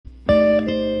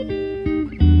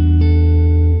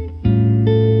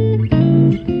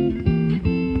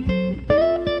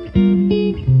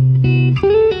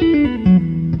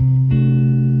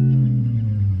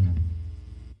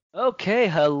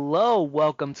hello.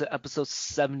 Welcome to episode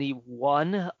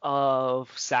 71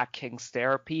 of Sack King's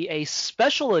Therapy, a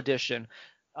special edition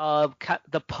of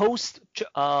the post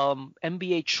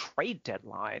NBA trade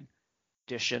deadline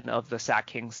edition of the Sack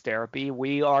King's Therapy.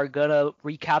 We are gonna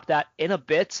recap that in a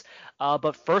bit,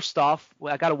 but first off,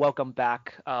 I gotta welcome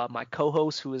back my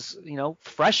co-host who is,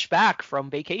 fresh back from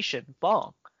vacation,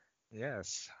 Fong.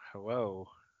 Yes, hello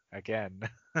again.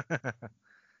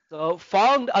 So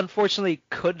Fong unfortunately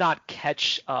could not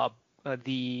catch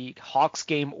the Hawks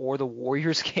game or the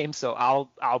Warriors game, so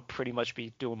I'll pretty much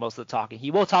be doing most of the talking.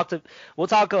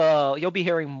 You'll be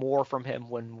hearing more from him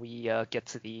when we get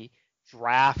to the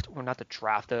draft, or not the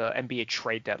draft, the NBA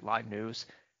trade deadline news.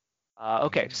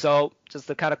 Okay, Mm, so just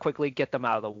to kind of quickly get them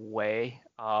out of the way.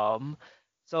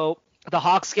 So the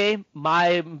Hawks game,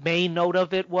 my main note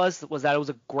of it was that it was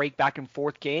a great back and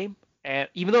forth game. And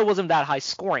even though it wasn't that high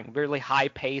scoring, really high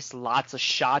pace, lots of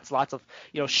shots, lots of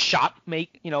shot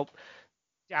make,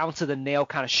 down to the nail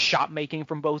kind of shot making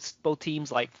from both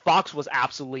teams. Like Fox was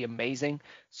absolutely amazing,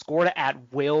 scored at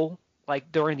will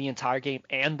like during the entire game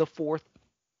and the fourth.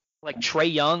 Like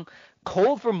Trae Young,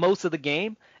 cold for most of the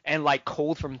game and like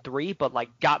cold from three, but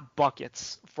like got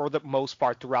buckets for the most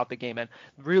part throughout the game and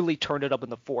really turned it up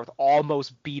in the fourth.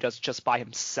 Almost beat us just by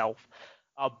himself.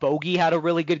 Bogey had a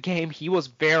really good game. He was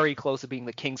very close to being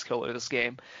the Kings killer this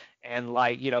game, and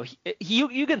like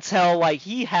you can tell like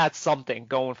he had something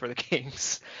going for the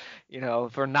Kings.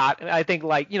 For not, I think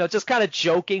like just kind of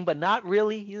joking, but not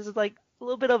really. He's like a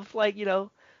little bit of like a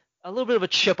little bit of a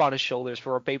chip on his shoulders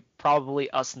for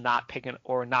probably us not picking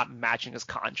or not matching his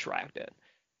contract.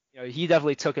 And he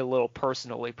definitely took it a little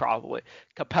personally, probably.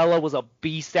 Capella was a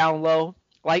beast down low.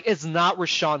 Like, it's not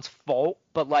Rashawn's fault,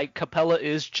 but like Capella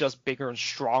is just bigger and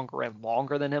stronger and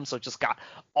longer than him, so just got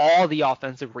all the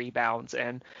offensive rebounds.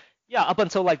 And yeah, up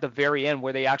until like the very end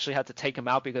where they actually had to take him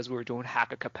out because we were doing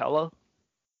hack of Capella.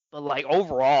 But like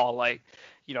overall, like,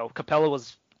 Capella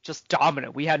was just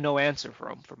dominant. We had no answer for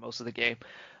him for most of the game.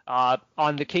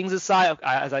 On the Kings' side,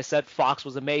 as I said, Fox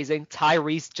was amazing.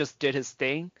 Tyrese just did his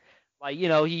thing. Like,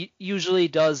 he usually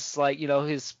does like,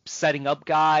 his setting up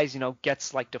guys,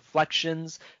 gets like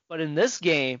deflections. But in this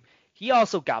game, he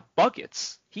also got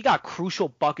buckets. He got crucial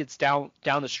buckets down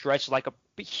the stretch, like a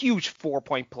huge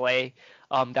 4-point play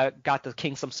that got the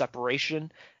Kings some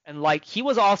separation. And like he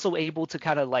was also able to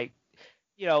kind of like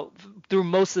through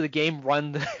most of the game,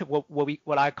 run the,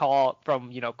 what I call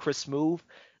from Chris move,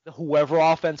 the whoever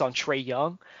offense on Trae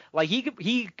Young. Like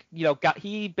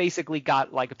he basically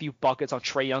got like a few buckets on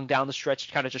Trae Young down the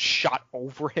stretch, kind of just shot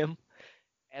over him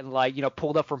and like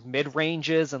pulled up from mid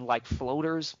ranges and like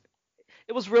floaters.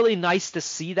 It was really nice to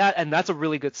see that, and that's a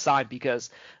really good sign because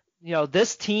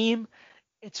this team,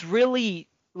 it's really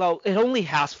well, it only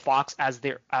has Fox as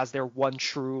their one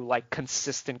true like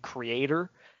consistent creator.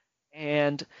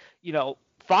 And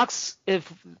Fox,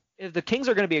 if the Kings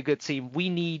are going to be a good team, we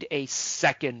need a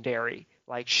secondary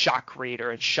like shot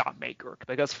creator and shot maker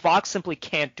because Fox simply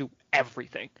can't do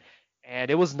everything. And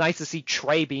it was nice to see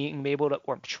Trey being able to,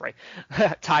 or Trey,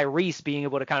 Tyrese being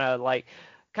able to kind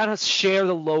of share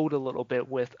the load a little bit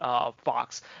with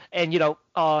Fox. And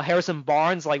Harrison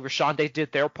Barnes, like Rashawn, they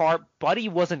did their part. Buddy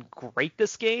wasn't great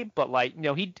this game, but like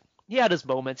he had his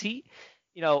moments. He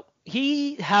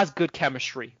has good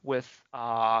chemistry with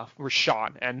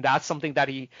Rashawn, and that's something that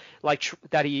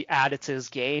that he added to his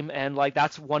game, and like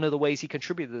that's one of the ways he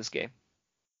contributed to this game.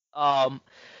 Um,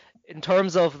 in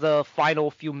terms of the final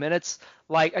few minutes,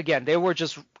 like again, they were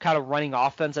just kind of running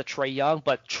offense at Trae Young,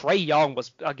 but Trae Young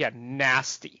was again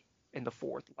nasty in the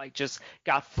fourth. Like just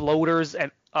got floaters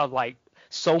and like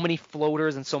so many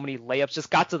floaters and so many layups, just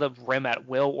got to the rim at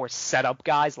will or set up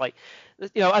guys. Like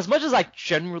as much as I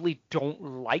generally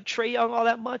don't like Trae Young all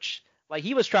that much, like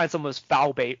he was trying some of his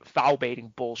foul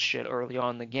baiting bullshit early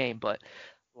on in the game, but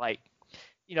like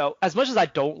as much as I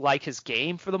don't like his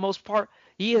game for the most part,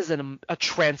 he is a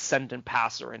transcendent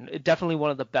passer and definitely one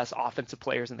of the best offensive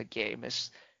players in the game. It's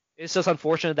just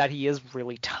unfortunate that he is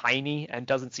really tiny and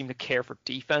doesn't seem to care for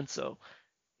defense. So,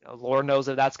 Lord knows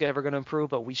if that's ever going to improve,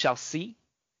 but we shall see.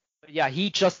 But yeah,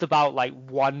 he just about like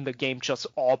won the game just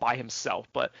all by himself.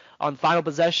 But on final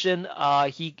possession,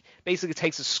 he basically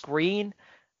takes a screen.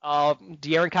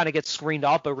 De'Aaron kind of gets screened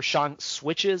off, but Rashawn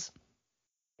switches,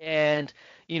 and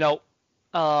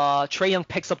Trae Young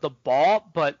picks up the ball,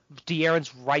 but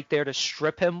De'Aaron's right there to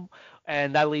strip him,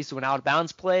 and that leads to an out of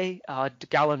bounds play.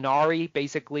 Gallinari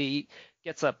basically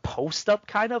gets a post up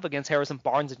kind of against Harrison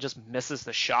Barnes and just misses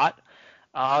the shot.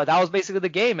 That was basically the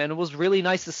game, and it was really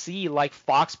nice to see like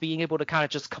Fox being able to kind of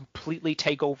just completely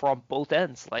take over on both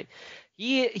ends. Like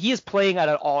he is playing at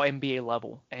an all NBA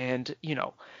level, and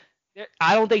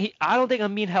I don't think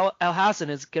Amin El Hassan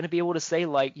is going to be able to say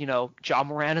like, John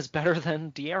Moran is better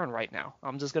than De'Aaron right now.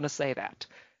 I'm just going to say that.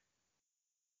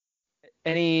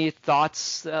 Any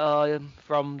thoughts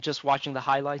from just watching the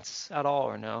highlights at all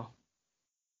or no?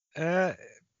 Uh,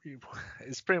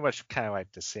 it's pretty much kind of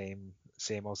like the same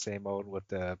old with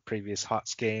the previous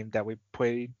Hawks game that we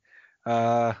played.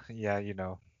 Yeah,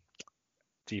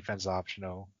 defense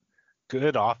optional.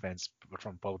 Good offense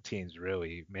from both teams,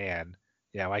 really, man.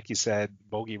 Yeah, like you said,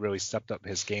 Bogey really stepped up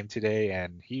his game today,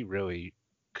 and he really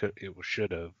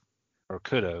should have, or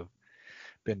could have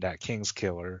been that Kings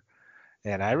killer.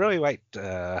 And I really liked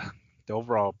the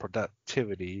overall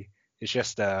productivity. It's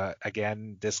just,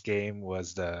 again, this game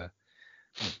was I,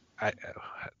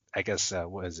 I guess,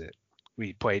 what is it?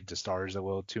 We played the stars a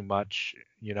little too much,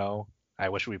 you know. I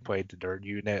wish we played the third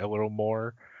unit a little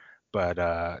more, but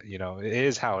it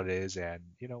is how it is, and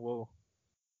we'll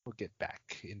get back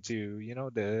into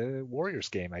the Warriors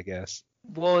game, I guess.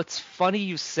 Well, it's funny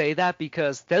you say that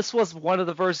because this was one of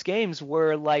the first games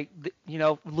where, like,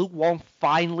 Luke Wong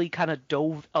finally kind of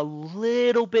dove a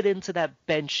little bit into that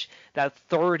bench, that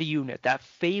third unit, that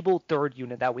fabled third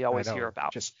unit that we I always hear know,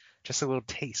 about. just a little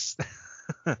taste.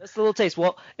 Just a little taste.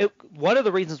 Well, one of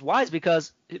the reasons why is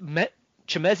because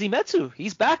Chimezi Metsu,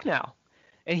 he's back now.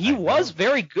 And he I was know.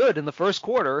 very good in the first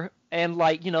quarter. And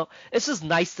like, it's just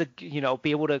nice to,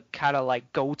 be able to kind of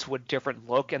like go to a different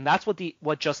look. And that's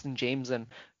what Justin James and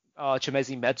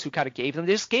Chimezi Metsu kind of gave them.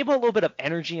 They just gave them a little bit of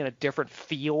energy and a different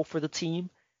feel for the team.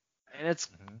 And it's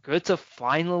Hmm. good to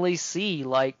finally see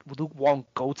like Luke Wong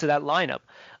go to that lineup.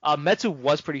 Metsu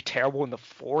was pretty terrible in the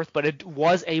fourth, but it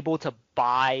was able to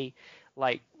buy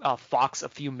like Fox a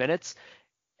few minutes.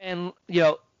 And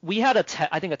we had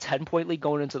I think a 10-point lead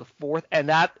going into the fourth, and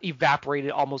that evaporated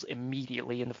almost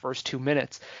immediately in the first 2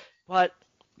 minutes. But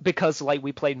because like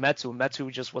we played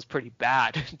Metsu just was pretty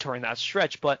bad during that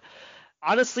stretch. But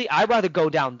honestly, I'd rather go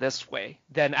down this way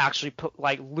than actually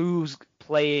lose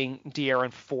playing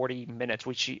De'Aaron 40 minutes,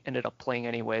 which he ended up playing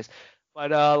anyways.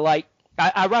 But like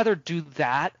I'd rather do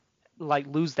that, like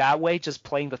lose that way, just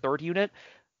playing the third unit,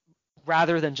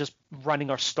 rather than just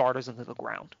running our starters into the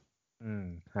ground.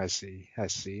 I see. I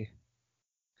see.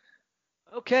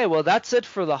 Okay, well that's it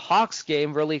for the Hawks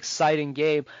game. Really exciting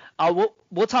game.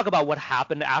 We'll talk about what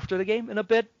happened after the game in a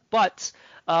bit, but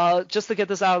just to get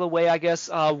this out of the way, I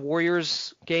guess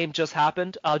Warriors game just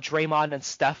happened. Draymond and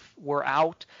Steph were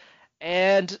out,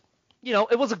 and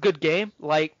it was a good game.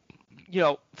 Like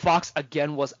Fox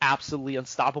again was absolutely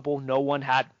unstoppable.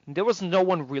 There was no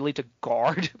one really to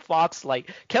guard Fox. Like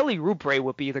Kelly Oubre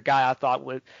would be the guy I thought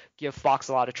would give Fox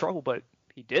a lot of trouble, but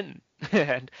he didn't.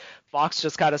 And Fox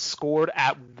just kind of scored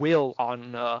at will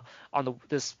on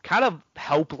this kind of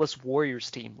helpless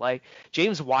Warriors team. Like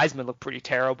James Wiseman looked pretty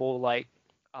terrible. Like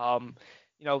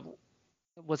you know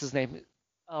what's his name?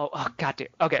 Oh goddamn.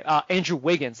 Okay, Andrew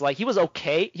Wiggins. Like he was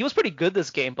okay. He was pretty good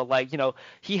this game, but like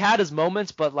he had his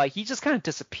moments, but like he just kind of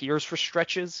disappears for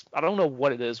stretches. I don't know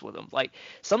what it is with him. Like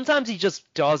sometimes he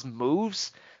just does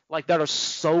moves like that are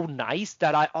so nice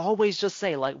that I always just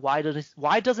say like why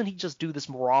doesn't he just do this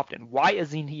more often? Why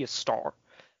isn't he a star?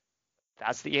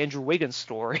 That's the Andrew Wiggins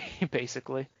story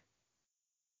basically.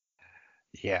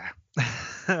 Yeah.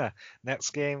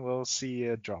 Next game we'll see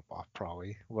a drop off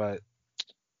probably, but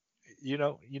you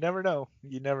never know.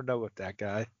 You never know with that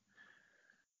guy.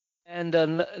 And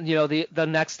then, the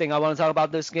next thing I want to talk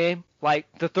about this game, like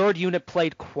the third unit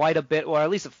played quite a bit, or at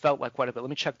least it felt like quite a bit. Let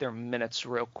me check their minutes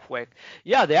real quick.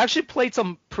 Yeah, they actually played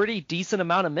some pretty decent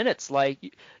amount of minutes. Like,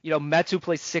 Metu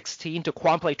played 16,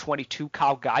 Daquan played 22,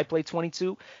 Kyle Guy played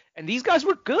 22, and these guys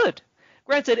were good.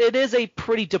 Granted, it is a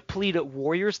pretty depleted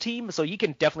Warriors team, so you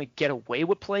can definitely get away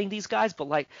with playing these guys. But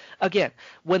like again,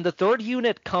 when the third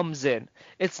unit comes in,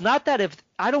 it's not that if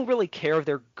I don't really care if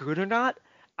they're good or not.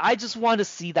 I just want to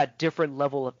see that different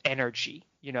level of energy.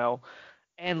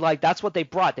 And like that's what they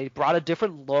brought. They brought a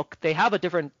different look. They have a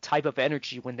different type of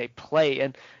energy when they play,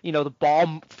 and the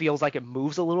ball feels like it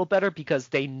moves a little better because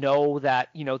they know that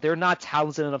they're not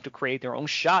talented enough to create their own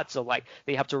shots. So like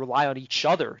they have to rely on each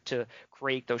other to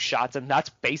create those shots, and that's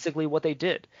basically what they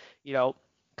did. You know,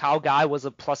 Kyle Guy was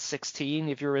a plus 16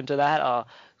 if you're into that.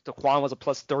 Daquan was a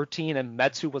plus 13, and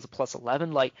Metsu was a plus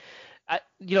 11. Like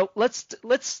let's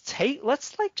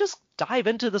like just dive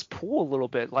into this pool a little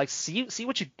bit. Like see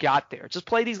what you got there. Just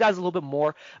play these guys a little bit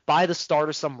more. Buy the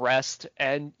starter some rest,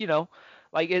 and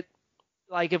like it.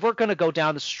 Like if we're gonna go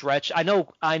down the stretch, I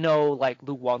know like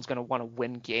Luke Wong's gonna want to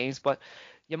win games, but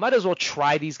you might as well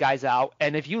try these guys out.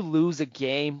 And if you lose a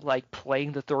game like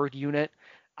playing the third unit,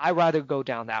 I'd rather go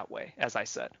down that way, as I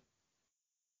said.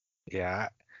 Yeah,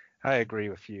 I agree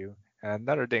with you.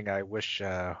 Another thing I wish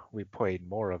we played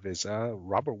more of is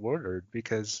Robert Woodard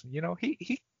because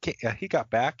he got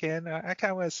back and I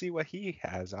kind of want to see what he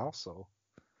has also.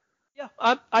 Yeah,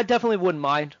 I definitely wouldn't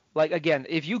mind. Like again,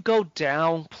 if you go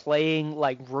down playing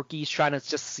like rookies, trying to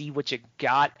just see what you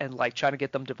got and like trying to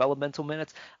get them developmental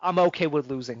minutes, I'm okay with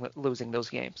losing those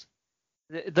games.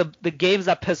 The games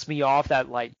that piss me off that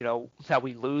like that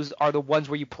we lose are the ones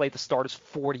where you play the starters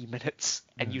 40 minutes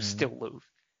and you Hmm. still lose.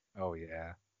 Oh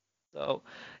yeah. So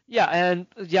yeah, and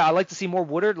yeah, I like to see more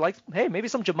Woodard. Like hey, maybe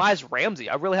some Jemias Ramsey.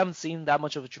 I really haven't seen that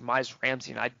much of a Jemias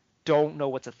Ramsey, and I don't know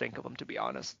what to think of him to be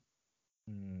honest.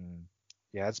 Mm.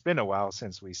 Yeah, it's been a while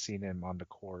since we've seen him on the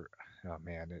court. Oh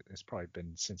man, it's probably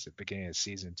been since the beginning of the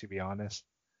season, to be honest.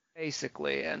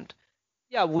 Basically, and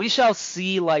yeah, we shall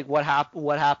see like what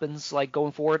happens like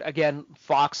going forward. Again,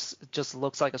 Fox just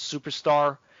looks like a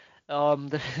superstar,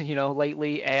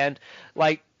 lately, and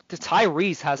like the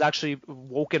Tyrese has actually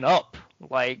woken up.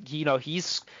 Like he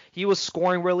was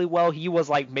scoring really well. He was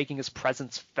like making his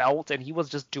presence felt, and he was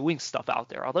just doing stuff out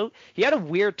there. Although he had a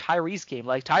weird Tyrese game.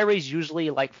 Like Tyrese usually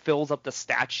like fills up the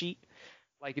stat sheet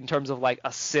like in terms of like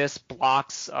assists,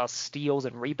 blocks, steals,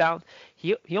 and rebounds.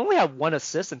 He only had one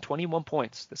assist and 21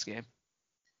 points this game.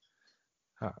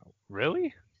 Uh,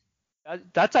 really?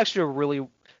 That's actually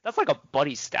that's like a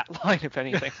Buddy stat line if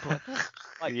anything. But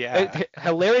like Yeah.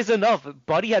 hilarious enough,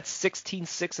 Buddy had 16,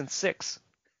 6, and 6.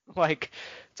 Like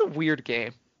it's a weird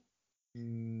game.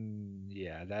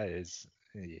 Yeah, that is.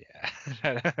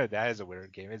 Yeah, that is a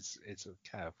weird game. It's a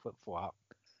kind of flip flop.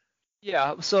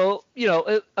 Yeah, so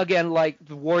again, like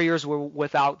the Warriors were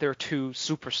without their two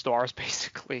superstars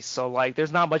basically, so like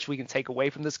there's not much we can take away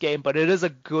from this game, but it is a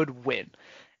good win.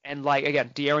 And like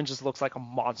again, De'Aaron just looks like a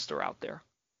monster out there.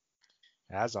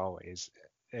 As always.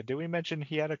 Did we mention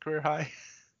he had a career high?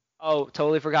 Oh,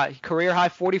 totally forgot. Career high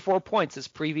 44 points. His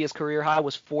previous career high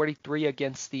was 43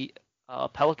 against the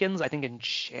Pelicans, I think in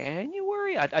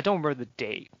January. I don't remember the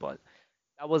date, but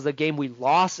that was a game we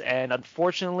lost, and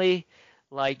unfortunately,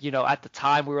 like at the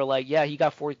time we were like, yeah, he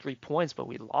got 43 points, but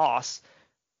we lost.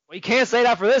 Well, you can't say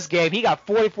that for this game. He got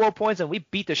 44 points, and we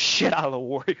beat the shit out of the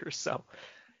Warriors. So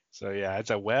So yeah, it's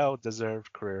a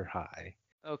well-deserved career high.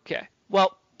 okay,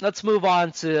 well, let's move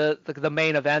on to the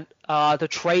main event. The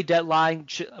trade deadline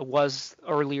was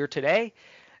earlier today,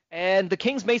 and the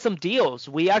Kings made some deals.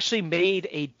 We actually made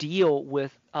a deal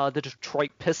with the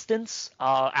Detroit Pistons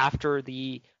after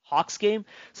the Hawks game.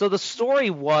 So the story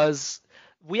was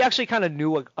we actually kind of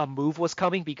knew a move was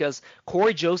coming because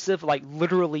Corey Joseph like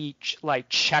literally like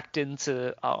checked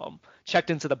into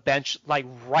the bench like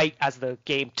right as the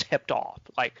game tipped off,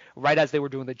 like right as they were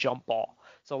doing the jump ball.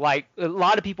 So like a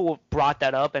lot of people brought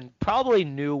that up and probably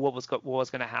knew what was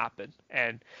going to happen.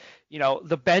 And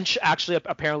the bench actually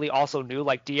apparently also knew.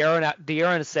 Like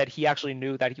De'Aaron said he actually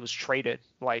knew that he was traded.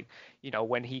 Like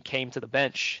when he came to the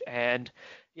bench. And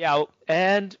yeah,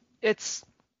 and he's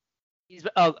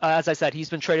as I said, he's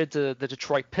been traded to the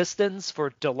Detroit Pistons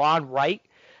for DeLon Wright.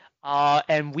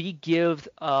 And we give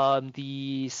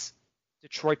the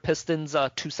Detroit Pistons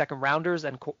 2 second rounders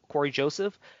and Corey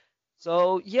Joseph.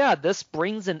 So yeah, this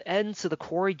brings an end to the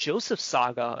Corey Joseph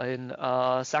saga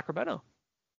in Sacramento.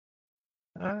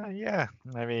 Yeah,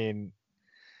 I mean,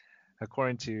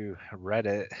 according to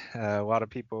Reddit, a lot of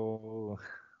people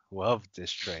loved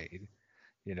this trade.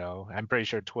 I'm pretty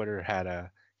sure Twitter had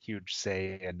a huge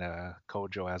say in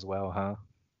Kojo as well, huh?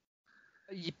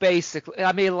 Basically,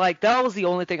 I mean, like that was the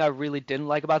only thing I really didn't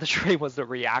like about the trade was the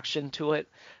reaction to it.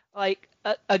 Like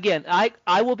again,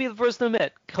 I will be the first to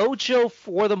admit, Kojo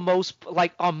for the most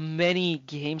like on many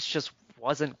games just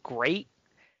wasn't great.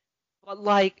 But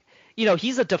like,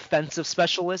 he's a defensive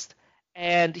specialist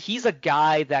and he's a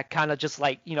guy that kind of just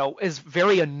like, is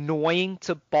very annoying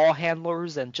to ball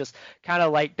handlers and just kind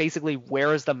of like basically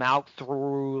wears them out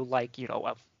through like,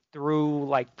 through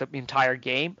like the entire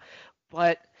game.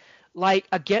 But like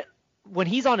again, when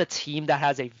he's on a team that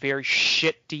has a very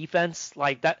shit defense,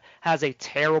 like that has a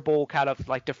terrible kind of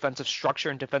like defensive structure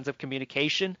and defensive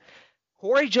communication,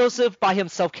 Corey Joseph by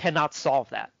himself cannot solve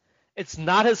that. It's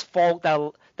not his fault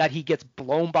that he gets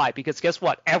blown by because guess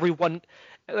what? Everyone,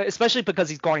 especially because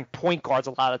he's guarding point guards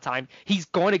a lot of the time, he's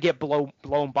going to get blown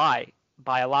by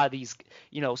a lot of these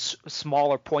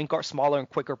smaller point guards, smaller and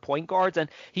quicker point guards, and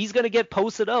he's going to get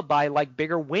posted up by like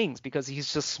bigger wings because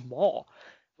he's just small.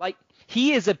 Like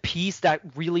he is a piece that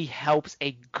really helps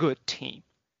a good team.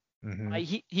 Hmm.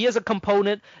 He is a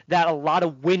component that a lot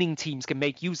of winning teams can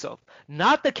make use of.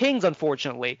 Not the Kings,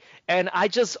 unfortunately. And I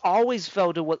just always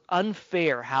felt it was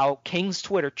unfair how Kings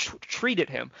Twitter treated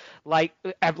him like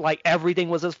everything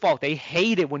was his fault. They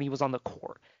hated when he was on the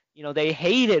court. They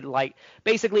hate it. Like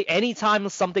basically anytime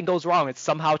something goes wrong, it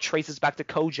somehow traces back to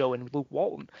Kojo and Luke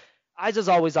Walton. I just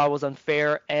always thought it was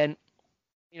unfair. And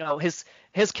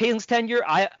his Kings tenure,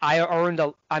 I earned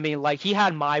I mean, like he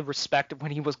had my respect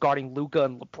when he was guarding Luka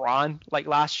and LeBron like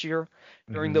last year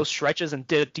during Hmm. those stretches and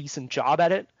did a decent job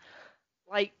at it.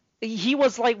 Like he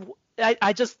was like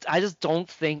I just don't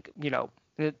think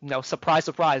no, surprise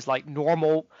surprise, like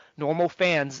normal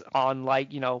fans on like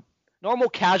normal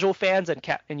casual fans and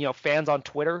fans on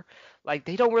Twitter, like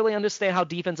they don't really understand how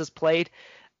defense is played.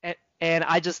 And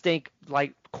I just think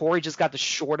like Corey just got the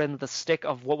short end of the stick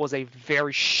of what was a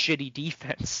very shitty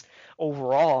defense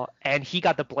overall, and he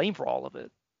got the blame for all of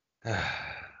it.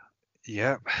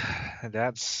 Yep,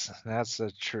 that's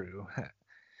true.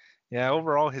 Yeah,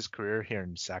 overall his career here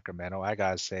in Sacramento, I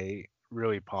gotta say,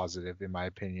 really positive in my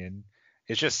opinion.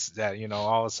 It's just that,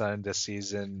 all of a sudden this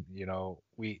season,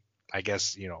 I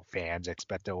guess, fans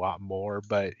expect a lot more,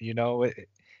 but it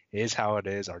is how it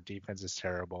is. Our defense is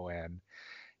terrible, and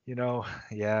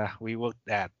yeah, we looked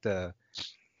at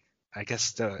I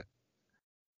guess the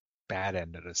bad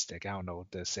end of the stick. I don't know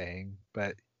what they're saying,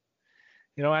 but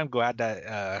I'm glad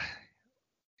that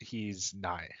he's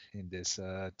not in this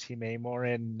team anymore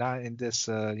and not in this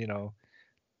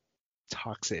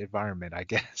toxic environment, I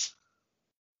guess.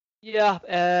 Yeah,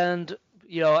 and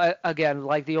again,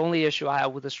 like the only issue I had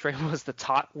with this trade was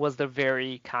the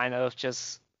very kind of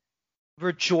just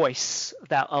rejoice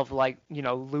that of like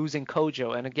losing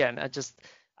Kojo. And again, I just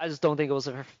don't think it was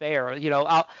fair.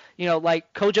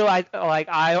 Like Kojo,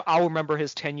 I'll remember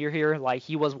his tenure here. Like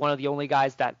he was one of the only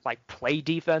guys that like played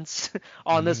defense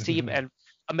on this team, and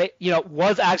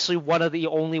was actually one of the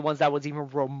only ones that was even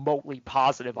remotely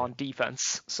positive Yeah. on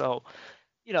defense. So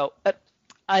you know, uh,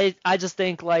 I just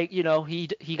think like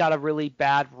he got a really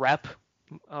bad rep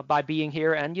by being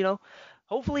here, and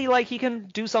hopefully like he can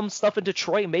do some stuff in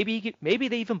Detroit. Maybe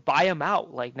they even buy him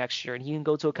out like next year, and he can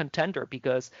go to a contender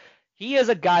because he is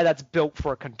a guy that's built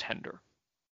for a contender.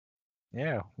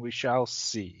 Yeah, we shall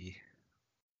see.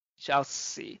 Shall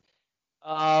see.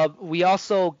 We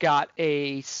also got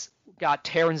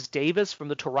Terrence Davis from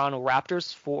the Toronto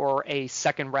Raptors for a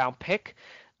second round pick.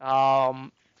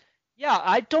 Um, yeah,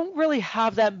 I don't really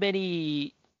have that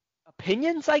many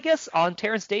opinions, I guess, on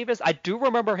Terrence Davis. I do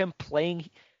remember him playing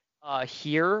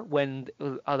here when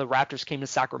the Raptors came to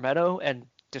Sacramento and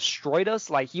destroyed us.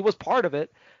 Like he was part of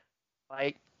it.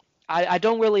 Like I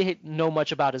don't really know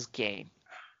much about his game.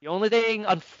 The only thing,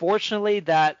 unfortunately,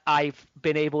 that I've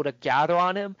been able to gather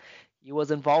on him, he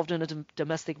was involved in a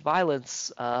domestic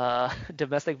violence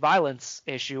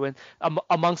issue, and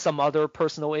among some other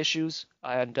personal issues.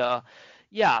 And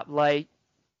yeah, like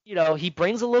he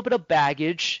brings a little bit of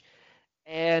baggage,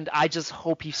 and I just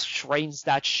hope he straightens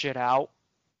that shit out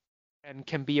and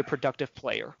can be a productive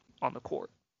player on the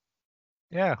court.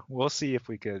 Yeah, we'll see if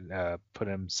we could put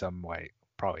him some like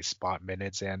probably spot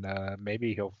minutes and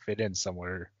maybe he'll fit in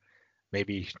somewhere,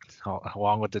 maybe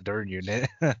along with the Dern unit.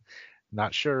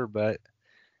 Not sure, but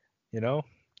you know,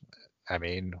 I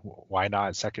mean, why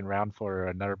not second round for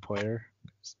another player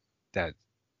that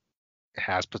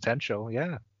has potential?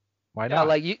 Yeah, why Yeah, not?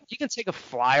 like you can take a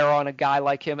flyer on a guy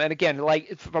like him, and again,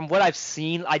 like from what I've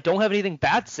seen, I don't have anything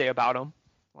bad to say about him.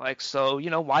 Like so,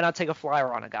 why not take a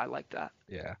flyer on a guy like that?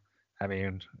 Yeah. I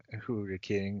mean, who are you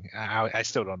kidding? I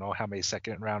still don't know how many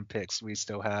second round picks we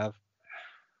still have.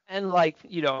 And like,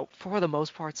 for the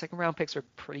most part, second round picks are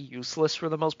pretty useless for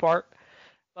the most part.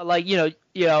 But like,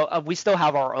 we still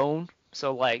have our own.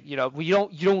 So like, you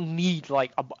don't need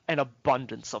like an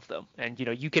abundance of them, and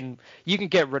you can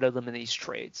get rid of them in these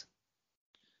trades.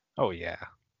 Oh yeah.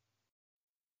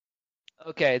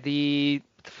 Okay, the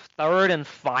third and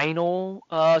final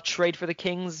trade for the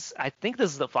Kings. I think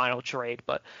this is the final trade,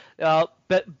 but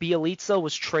Bielitsa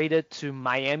was traded to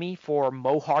Miami for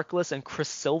Mo Harkless and Chris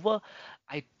Silva.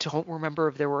 I don't remember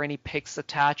if there were any picks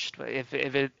attached, but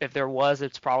if there was,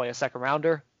 it's probably a second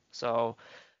rounder. So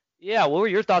yeah, what were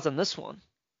your thoughts on this one?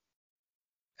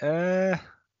 Uh,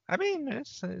 I mean,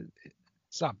 it's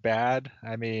not bad.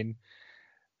 I mean,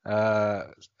 uh,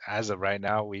 as of right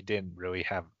now, we didn't really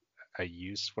have a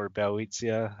use for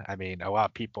Belizia. I mean, a lot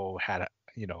of people had,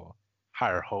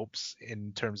 higher hopes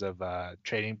in terms of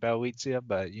trading Belizia,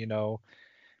 but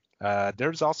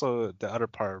there's also the other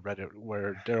part of Reddit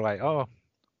where they're like, oh,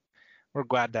 we're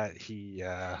glad that he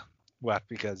left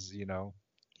because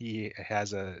he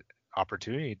has a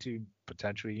opportunity to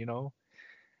potentially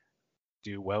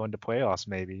do well in the playoffs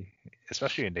maybe,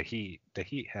 especially in the Heat. The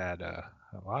Heat had a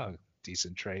lot of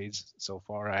decent trades so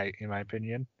far, in my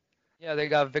opinion. Yeah, they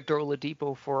got Victor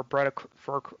Oladipo for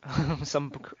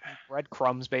some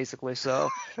breadcrumbs basically. So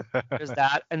there's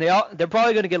that, and they're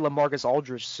probably going to get LaMarcus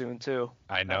Aldridge soon too.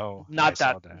 I Uh, know. I not that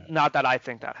saw that. not that I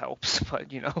think that helps, but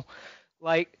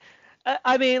like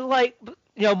I mean, like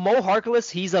Mo Harkless,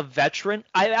 he's a veteran.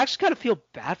 I actually kind of feel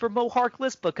bad for Mo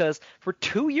Harkless because for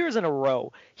 2 years in a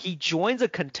row he joins a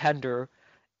contender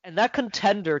and that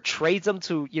contender trades him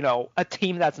to a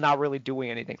team that's not really doing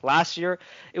anything. Last year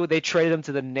they traded him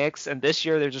to the Knicks, and this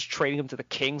year they're just trading him to the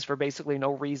Kings for basically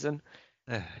no reason.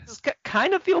 I just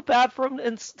kind of feel bad for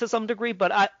him to some degree,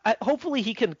 but I hopefully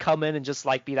he can come in and just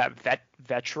like be that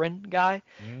veteran guy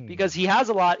because Mm. he has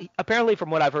a lot. Apparently,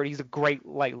 from what I've heard, he's a great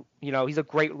he's a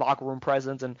great locker room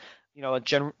presence and a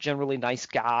generally nice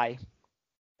guy.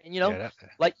 And Yeah. That,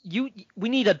 like we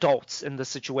need adults in this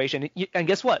situation. And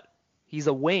guess what? He's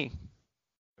a wing.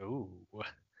 ooh.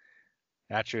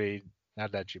 Actually, now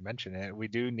that you mention it, we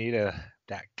do need a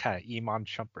that kind of Iman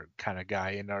Shumpert kind of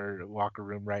guy in our locker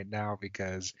room right now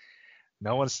because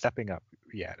no one's stepping up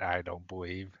yet. I don't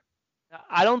believe.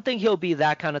 I don't think he'll be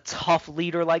that kind of tough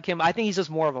leader like him. I think he's just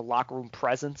more of a locker room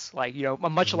presence, like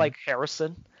much Hmm. like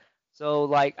Harrison. So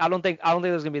like I don't think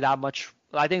there's gonna be that much.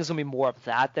 I think it's gonna be more of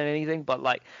that than anything. But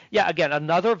like yeah, again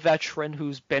another veteran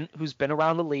who's been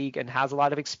around the league and has a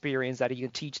lot of experience that he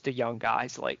can teach the young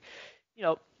guys. Like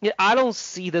yeah, I don't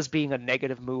see this being a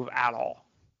negative move at all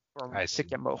from I to see.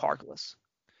 get Mo Harkless.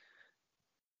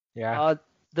 Yeah. Uh,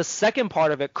 the second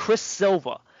part of it, Chris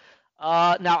Silva.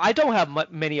 Now I don't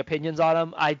have many opinions on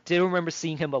him. I do remember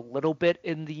seeing him a little bit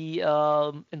in the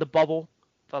bubble,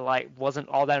 but like wasn't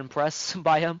all that impressed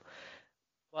by him.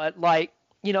 But like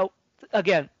you know,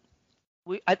 again,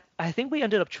 I think we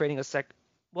ended up trading a sec.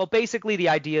 Well, basically the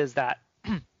idea is that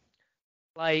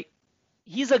like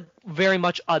he's a very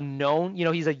much unknown.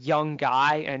 He's a young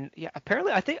guy, and yeah,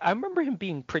 apparently I remember him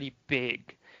being pretty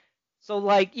big. So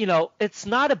like, it's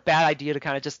not a bad idea to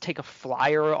kind of just take a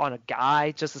flyer on a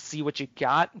guy just to see what you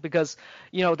got because,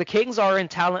 the Kings are in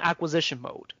talent acquisition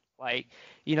mode. Like,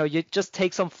 you just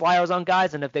take some flyers on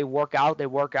guys and if they work out, they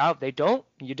work out. If they don't,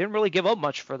 you didn't really give up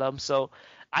much for them. So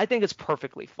I think it's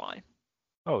perfectly fine.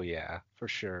 Oh yeah, for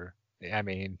sure. I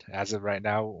mean, as of right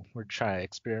now, we're trying to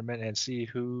experiment and see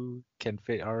who can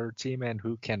fit our team and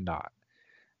who cannot.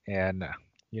 And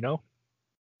you know,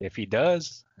 if he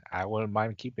does, I wouldn't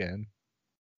mind keeping him.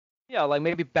 Yeah, like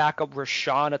maybe back up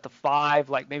Rashawn at the five,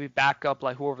 like maybe back up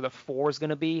like whoever the four is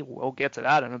gonna be. We'll get to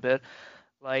that in a bit.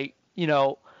 Like,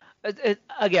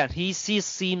 again, he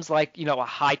seems like a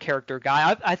high character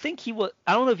guy. I think he was.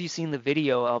 I don't know if you've seen the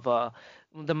video of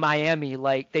the Miami.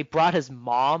 Like they brought his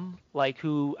mom, like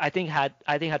who I think had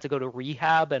to go to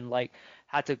rehab and like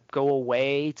had to go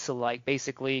away to like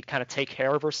basically kind of take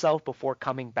care of herself before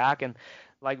coming back. And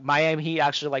like Miami, he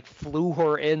actually like flew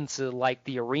her into like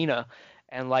the arena.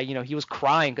 And like he was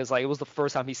crying because like it was the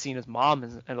first time he's seen his mom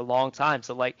in a long time.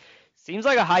 So like seems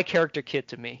like a high character kid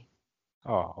to me.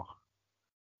 Oh,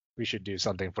 we should do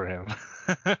something for him.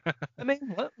 I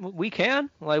mean, we can.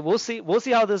 Like, we'll see. We'll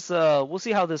see how this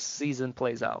season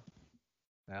plays out.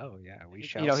 Oh yeah, we You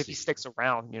shall know, if he see. sticks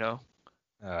around.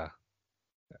 Uh,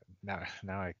 now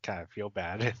I kind of feel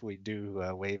bad if we do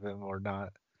waive him or not.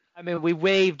 I mean, we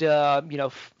waived, Fondu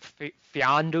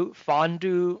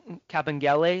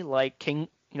Kabengele, like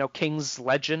King's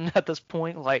legend at this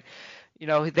point. Like,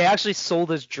 they actually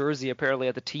sold his jersey apparently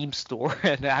at the team store,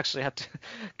 and actually had to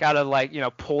gotta like,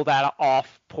 pull that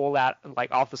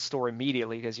like off the store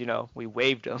immediately because we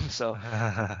waived him. So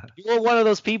you were one of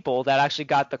those people that actually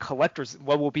got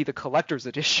what will be the collector's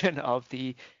edition of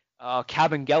the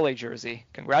Kabengele jersey.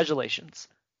 Congratulations.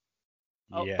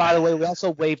 Oh, by Yeah, the way, we also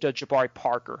waived a Jabari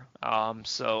Parker.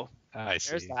 So I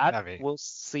there's see. that. I mean, We'll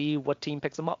see what team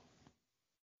picks him up.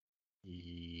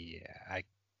 yeah,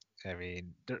 I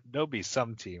mean, there'll be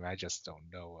some team. I just don't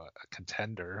know a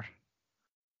contender.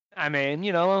 I mean,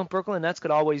 Brooklyn Nets could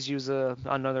always use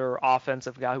another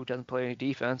offensive guy who doesn't play any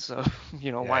defense. So,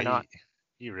 Yeah, why not?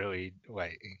 he really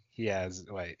he has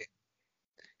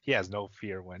no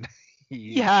fear when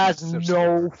He he has needs to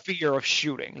no score. fear of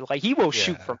shooting. Like he will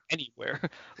shoot Yeah, from anywhere,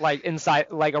 like inside,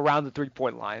 like around the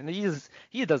 3-point line.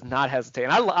 He does not hesitate.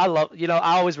 And I love,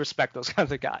 I always respect those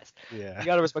kinds of guys. yeah. You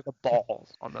got to respect the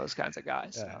balls on those kinds of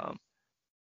guys. Yeah.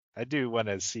 I do want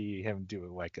to see him do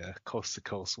like a coast to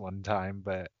coast one time,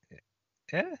 but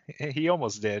yeah, he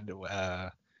almost did.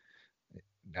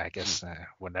 I guess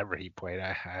whenever he played,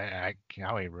 I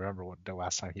don't even remember what the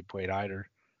last time he played either.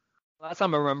 Last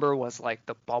time I remember was like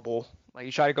the bubble. Like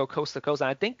he tried to go coast to coast, and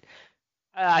I think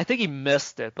he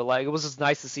missed it. But like it was just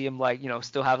nice to see him like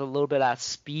still have a little bit of that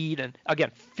speed and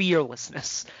again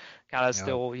fearlessness, kind of Oh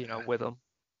still yeah, with him.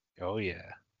 oh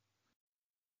yeah.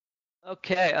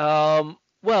 Okay.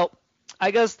 Well,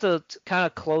 I guess to kind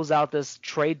of close out this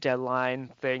trade deadline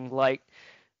thing, like,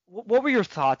 what were your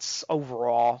thoughts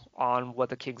overall on what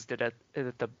the Kings did at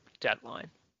the deadline?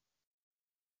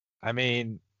 I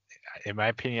mean, in my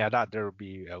opinion, I thought there would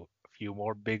be a few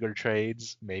more bigger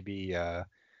trades. Maybe, I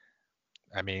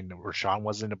mean, Rashawn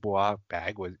was in the block.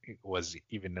 Bag was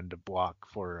even in the block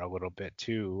for a little bit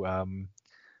too.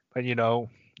 But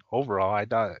overall, I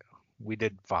thought we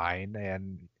did fine,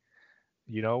 and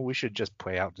we should just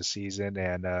play out the season,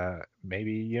 and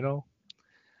maybe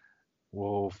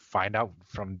we'll find out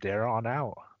from there on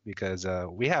out because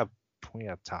we have plenty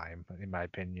of time, in my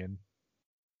opinion.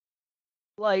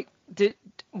 Like, did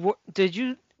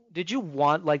you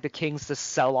want like the Kings to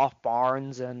sell off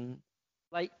Barnes and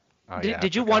like Oh did, yeah, I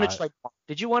did you want to forgot. trade?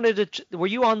 Did you wanted to? Were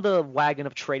you on the wagon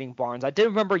of trading Barnes? I did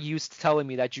remember you telling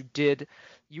me that you did.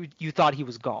 You thought he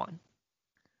was gone.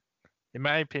 In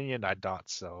my opinion, I thought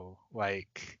so.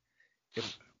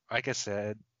 If, like I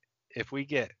said, if we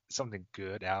get something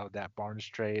good out of that Barnes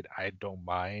trade, I don't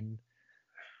mind.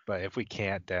 But if we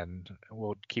can't, then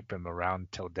we'll keep him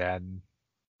around till then.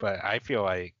 But I feel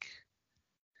like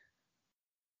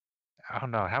I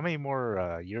don't know how many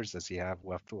more years does he have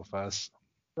left with us?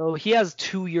 So he has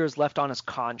 2 years left on his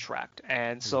contract,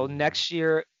 and Ooh, so next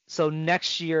year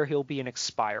he'll be an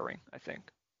expiring. I think.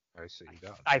 I see.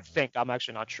 That, I think. I'm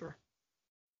actually not sure.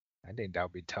 I think that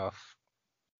would be tough.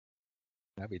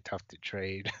 That'd be tough to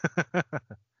trade.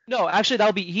 No, actually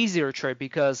that'll be easier to trade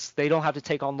because they don't have to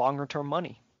take on longer term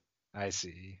money. I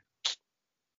see.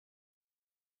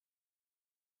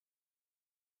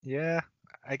 Yeah,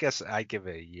 I guess I give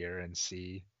it a year and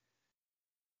see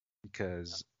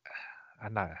because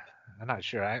I'm not I'm not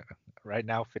sure. I right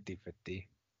now 50-50.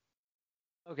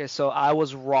 Okay, so I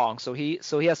was wrong. So he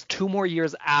has 2 more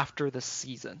years after the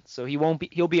season. So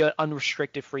he'll be an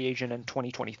unrestricted free agent in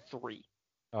 2023.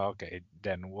 Oh, okay,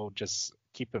 then we'll just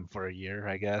keep him for a year,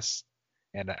 I guess,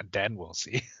 and then we'll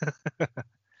see.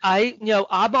 I'm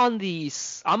on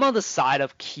the side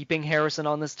of keeping Harrison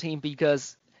on this team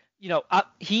because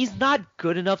he's not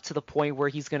good enough to the point where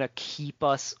he's gonna keep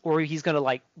us or he's gonna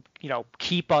like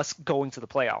keep us going to the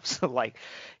playoffs. Like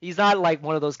he's not like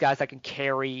one of those guys that can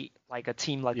carry like a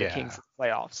team like the Kings Yeah, to the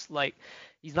playoffs. Like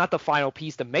he's not the final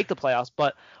piece to make the playoffs,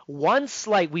 but once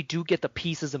like we do get the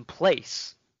pieces in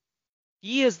place,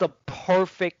 he is the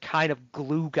perfect kind of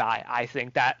glue guy, I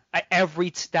think, that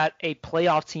that a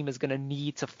playoff team is going to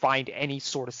need to find any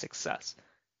sort of success.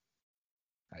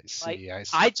 I Like see. I I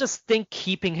see. just think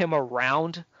keeping him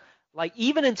around, like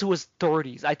even into his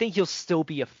 30s, I think he'll still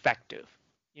be effective.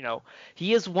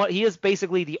 He is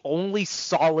basically the only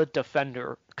solid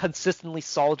defender, consistently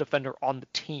solid defender on the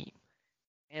team.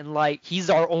 And like he's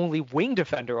our only wing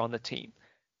defender on the team.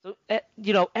 So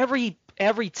every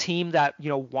team that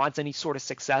wants any sort of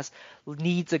success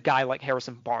needs a guy like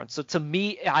Harrison Barnes. So to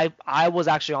me, I was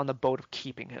actually on the boat of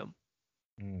keeping him.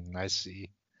 I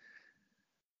see.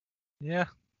 Yeah,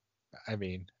 I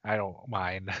mean, I don't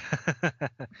mind.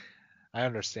 I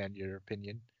understand your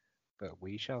opinion, but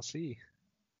we shall see.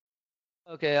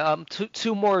 Okay,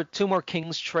 two more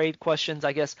Kings trade questions,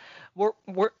 I guess.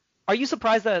 Are you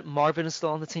surprised that Marvin is still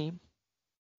on the team?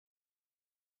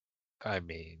 I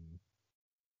mean,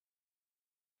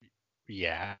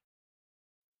 yeah,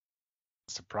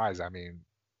 surprised. I mean,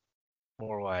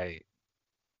 more like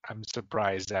I'm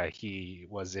surprised that he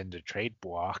was in the trade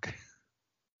block.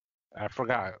 I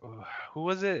forgot who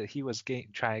was it. He was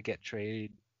trying to get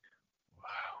trade.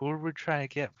 Who were we trying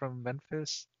to get from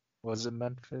Memphis? Was it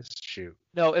Memphis? Shoot.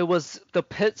 No, it was the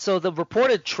pit. So the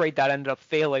reported trade that ended up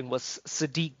failing was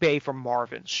Sadiq Bey from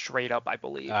Marvin, straight up, I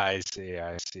believe. I see.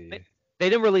 I They, see. they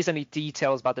didn't release any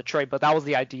details about the trade, but that was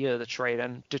the idea of the trade,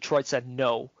 and Detroit said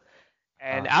no.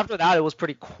 And Huh. after that, it was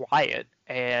pretty quiet.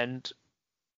 And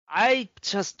I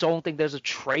just don't think there's a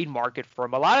trade market for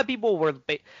him. A lot of people were,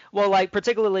 well, like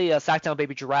particularly Sacktown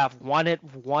Baby Giraffe wanted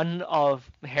one of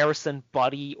Harrison,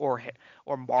 Buddy, or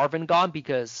Marvin gone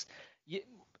because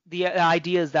the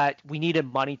idea is that we needed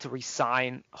money to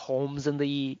resign Holmes in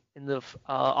the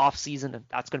off season, and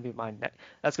that's gonna be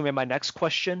my next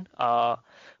question.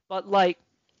 But like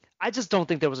I just don't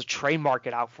think there was a trade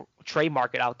market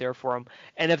out there for him.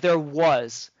 And if there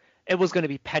was, it was going to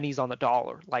be pennies on the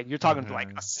dollar. Like you're talking like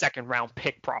Mm-hmm. a second round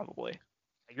pick probably.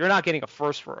 Like, you're not getting a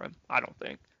first for him, I don't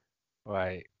think.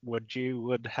 Right.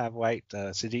 Would have liked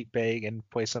Sadiq Bey in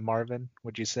place of Marvin?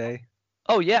 Would you say?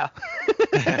 Oh yeah.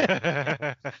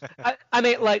 I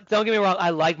mean, like, don't get me wrong, I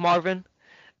like Marvin.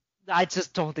 I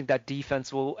just don't think that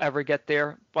defense will ever get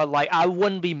there. But like, I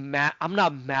wouldn't be mad. I'm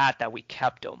not mad that we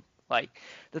kept him. Like,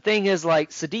 the thing is,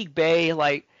 like Sadiq Bey,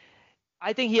 like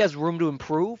I think he has room to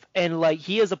improve, and like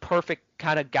he is a perfect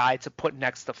kind of guy to put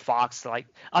next to Fox, like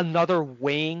another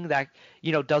wing that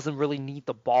doesn't really need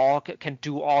the ball, can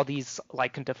do all these,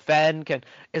 like can defend, can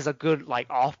is a good like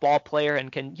off ball player,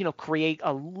 and can create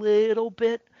a little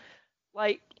bit.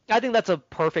 Like I think that's a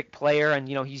perfect player, and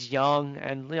he's young,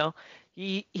 and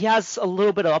he has a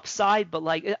little bit of upside, but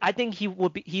like I think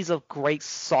he's a great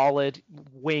solid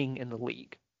wing in the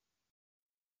league.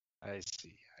 I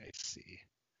see. I see.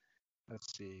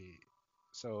 Let's see.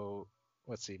 So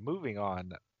let's see. Moving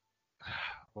on.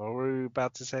 What were we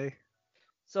about to say?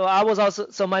 So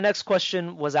my next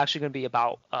question was actually going to be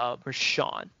about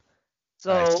Rashawn. I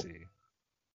So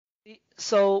see.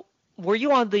 so were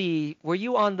you on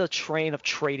the train of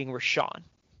trading Rashawn?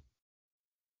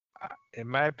 In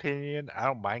my opinion, I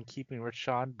don't mind keeping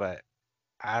Rashawn, but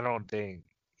I don't think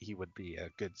he would be a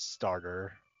good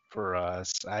starter for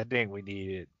us. I think we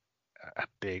needed a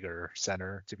bigger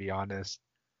center, to be honest.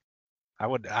 I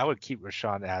would keep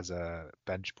Rashawn as a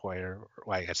bench player,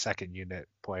 like a second unit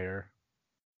player.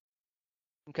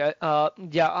 Okay.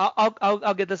 Yeah,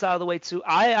 I'll get this out of the way too.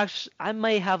 I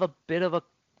may have a bit of a,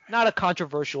 not a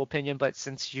controversial opinion, but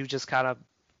since you just kind of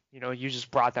you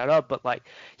just brought that up, but like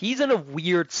he's in a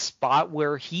weird spot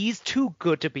where he's too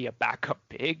good to be a backup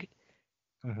big.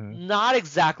 Hmm. Not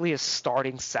exactly a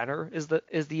starting center is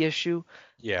the issue.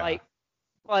 Yeah. Like,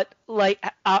 but like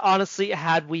honestly,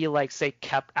 had we like say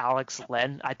kept Alex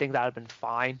Len, I think that would have been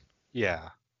fine. Yeah.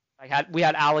 Like had we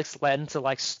had Alex Len to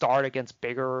like start against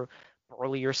bigger,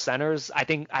 burlier centers, I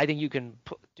think you can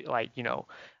put like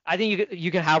I think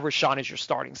you can have Rashawn as your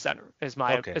starting center is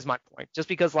my Okay. is my point. Just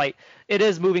because like it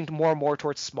is moving more and more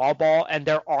towards small ball, and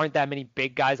there aren't that many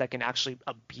big guys that can actually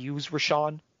abuse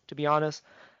Rashawn, to be honest.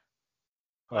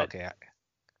 But Okay.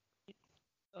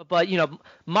 but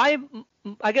my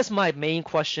I guess my main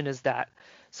question is that,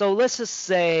 so let's just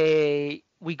say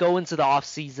we go into the off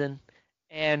season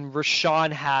and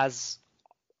Rashawn has,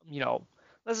 you know,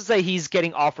 let's just say he's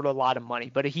getting offered a lot of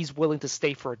money, but he's willing to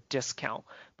stay for a discount,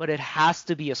 but it has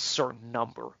to be a certain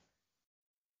number.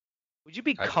 Would you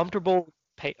be I comfortable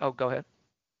pay? Oh, go ahead.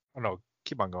 oh no,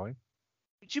 keep on going.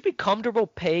 Would you be comfortable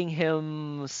paying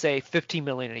him, say, 15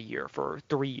 million a year for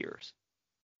 3 years?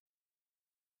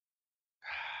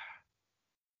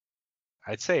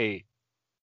 I'd say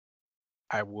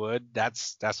I would.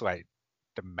 That's like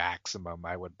the maximum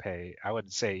I would pay. I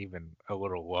would say even a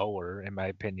little lower in my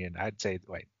opinion. I'd say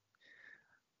like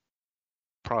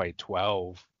probably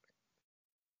 12.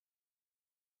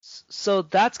 So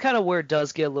that's kind of where it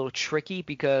does get a little tricky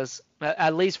because,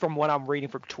 at least from what I'm reading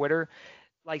from Twitter,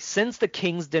 like since the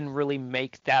Kings didn't really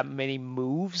make that many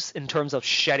moves in terms of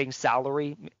shedding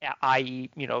salary, i.e.,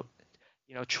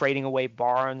 trading away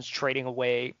Barnes, trading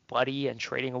away Buddy, and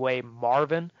trading away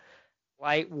Marvin,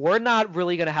 like we're not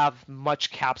really gonna have much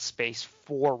cap space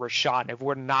for Rashawn if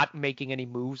we're not making any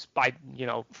moves by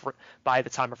the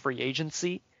time of free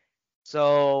agency.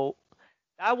 So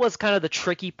that was kind of the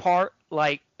tricky part.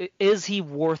 Like, is he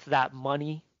worth that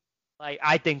money? Like,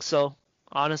 I think so.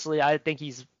 Honestly, I think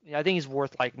he's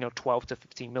worth like 12 to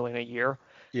 15 million a year.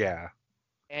 Yeah.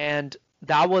 And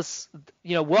that was,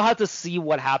 we'll have to see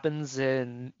what happens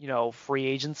in free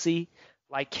agency.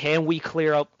 Like, can we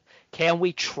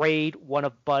trade one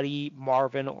of Buddy,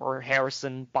 Marvin, or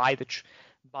Harrison by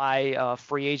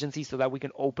free agency so that we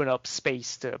can open up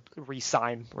space to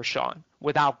re-sign Rashawn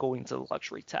without going to the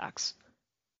luxury tax?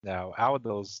 Now, out of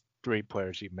those three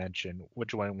players you mentioned,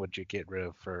 which one would you get rid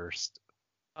of first?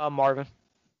 Marvin.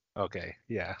 Okay,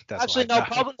 yeah, that's what I Actually, no,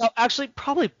 thought. probably no, actually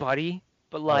probably Buddy,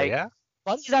 but Oh like yeah?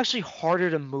 Buddy's actually harder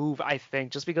to move, I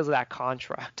think, just because of that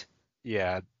contract.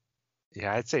 Yeah,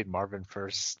 yeah, I'd say Marvin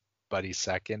first, Buddy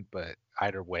second, but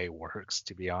either way works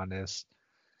to be honest.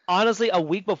 Honestly, a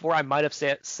week before I might have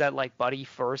said like Buddy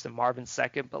first and Marvin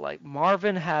second, but like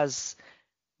Marvin's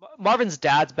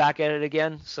dad's back at it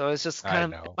again, so it's just I kind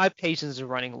of know. my patience is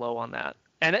running low on that.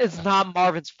 And it's not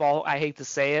Marvin's fault. I hate to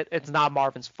say it. It's not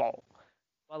Marvin's fault.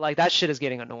 But like that shit is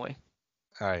getting annoying.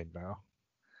 I know.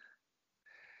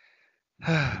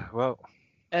 Well,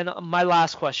 And my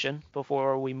last question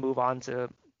before we move on to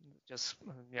just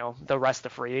the rest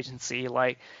of free agency,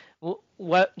 like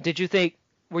what did you think?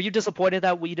 Were you disappointed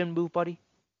that we didn't move Buddy?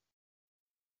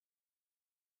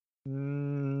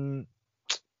 mm,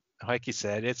 like you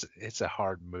said, it's a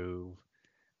hard move.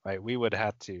 Like we would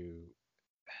have to.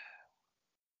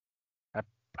 I,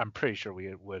 I'm pretty sure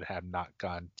we would have not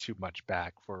gone too much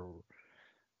back for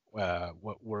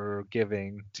what we're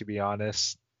giving, to be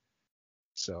honest.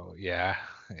 So yeah,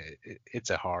 it's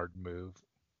a hard move.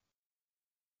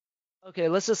 Okay,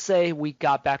 let's just say we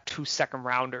got back two second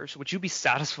rounders. Would you be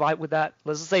satisfied with that?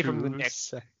 Let's just say from the Two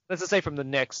Knicks. let's just say from the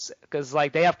Knicks, because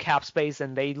like they have cap space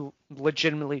and they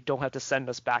legitimately don't have to send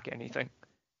us back anything.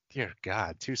 Dear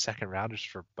God, 2 second rounders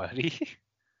for Buddy.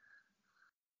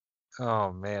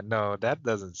 Oh man, no, that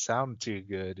doesn't sound too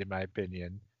good in my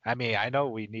opinion. I mean, I know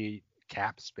we need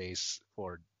cap space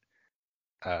for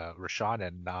Rashawn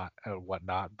and not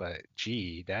whatnot, but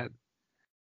gee, that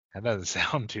doesn't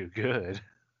sound too good.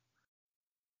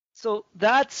 So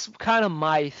that's kind of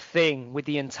my thing with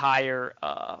the entire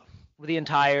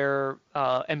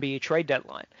NBA trade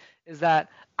deadline is that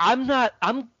I'm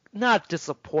not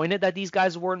disappointed that these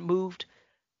guys weren't moved.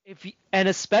 And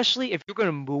especially if you're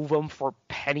gonna move them for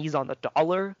pennies on the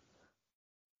dollar,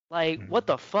 like what Mhm.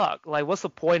 the fuck? Like what's the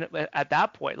point at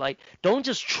that point? Like don't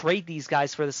just trade these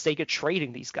guys for the sake of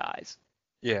trading these guys.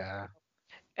 Yeah.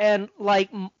 And like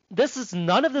this is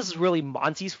none of this is really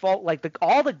Monty's fault. Like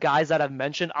all the guys that I've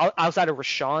mentioned outside of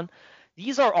Rashawn,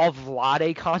 these are all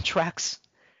Vlade contracts,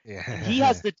 and Yeah. he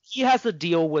has to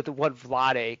deal with what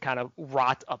Vlade kind of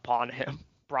brought upon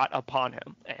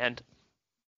him, and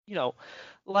you know,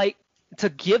 like to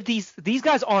give these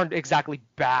guys aren't exactly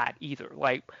bad either.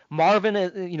 Like Marvin,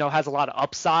 has a lot of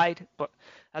upside, but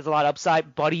has a lot of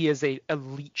upside. Buddy is a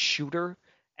elite shooter,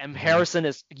 and hmm Harrison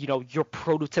is your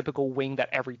prototypical wing that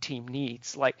every team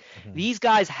needs. Like hmm these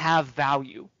guys have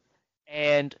value,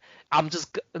 and I'm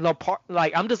just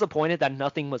like I'm disappointed that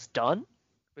nothing was done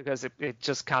because it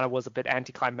just kind of was a bit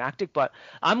anticlimactic. But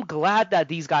I'm glad that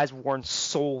these guys weren't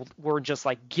just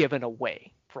like given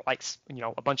away for like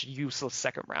a bunch of useless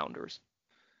second rounders.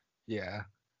 Yeah.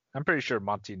 I'm pretty sure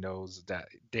Monty knows that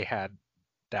they had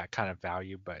that kind of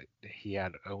value, but he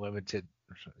had a limited,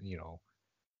 you know,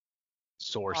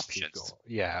 source to Options. go.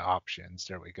 Yeah, options.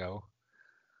 There we go.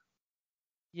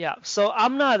 Yeah, so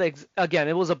I'm not again.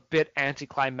 It was a bit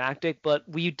anticlimactic, but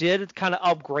we did kind of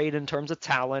upgrade in terms of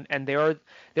talent, and there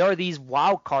are these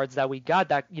wild cards that we got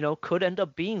that could end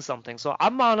up being something. So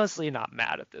I'm honestly not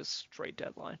mad at this trade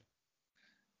deadline.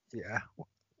 Yeah.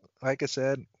 Like I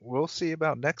said, we'll see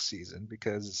about next season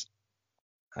because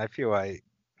I feel like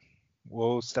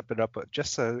we'll step it up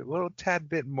just a little tad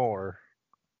bit more.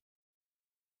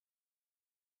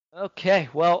 Okay,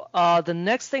 well, the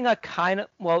next thing I kind of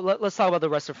let's talk about the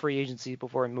rest of free agency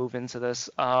before we move into this.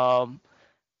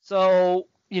 So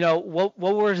what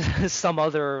were some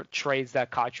other trades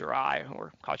that caught your eye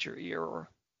or caught your ear or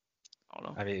I don't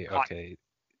know I mean, caught okay.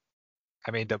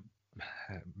 I mean, the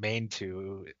main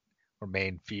two or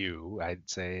main few, I'd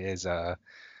say, is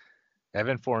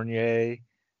Evan Fournier,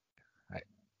 I-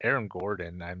 Aaron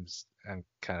Gordon. I'm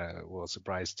kind of a little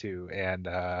surprised too, and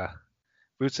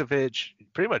Vucevic.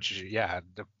 Pretty much, yeah.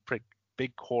 The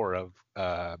big core of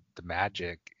the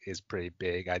Magic is pretty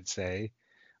big, I'd say,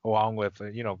 along with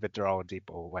Victor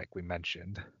Oladipo, like we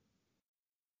mentioned.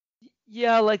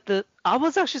 Yeah, like I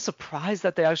was actually surprised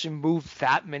that they actually moved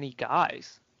that many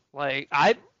guys. Like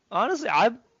I honestly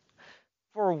I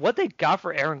for what they got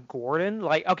for Aaron Gordon,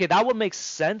 like okay, that would make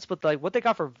sense, but like what they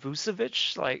got for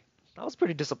Vucevic, like that was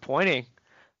pretty disappointing.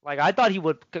 Like I thought he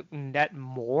would net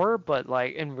more, but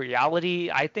like in reality,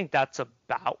 I think that's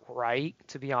about right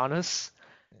to be honest.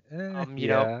 Um, you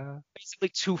know, Yeah. basically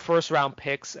two first round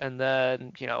picks and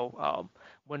then,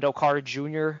 Wendell Carter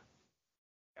Jr.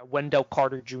 Wendell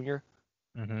Carter Jr.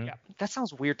 hmm Yeah, that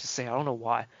sounds weird to say. I don't know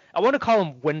why. I want to call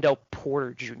him Wendell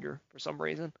Porter Jr. for some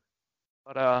reason.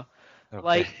 But Okay.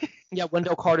 like yeah,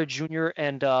 Wendell Carter Jr.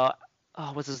 and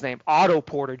what's his name? Otto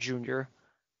Porter Jr.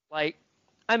 Like,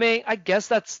 I mean, I guess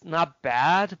that's not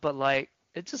bad, but like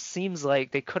it just seems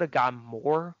like they could have gotten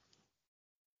more.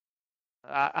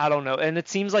 I don't know, and it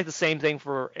seems like the same thing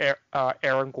for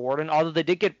Aaron Gordon. Although they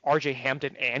did get R.J.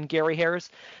 Hampton and Gary Harris,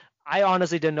 I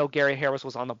honestly didn't know Gary Harris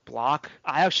was on the block.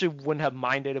 I actually wouldn't have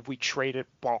minded if we traded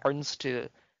Barnes to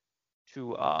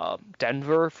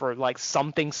Denver for like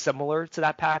something similar to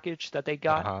that package that they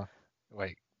got. Uh-huh.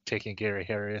 Like taking Gary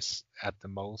Harris at the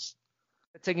most.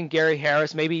 Taking Gary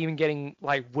Harris, maybe even getting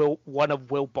like one of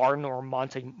Will Barton or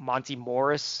Monty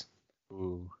Morris,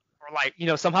 Ooh. or like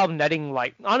somehow netting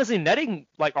like honestly netting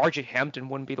like R.J. Hampton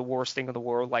wouldn't be the worst thing in the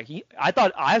world. Like I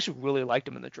actually really liked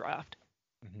him in the draft.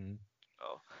 hmm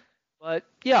So, but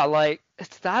yeah, like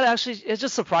that actually it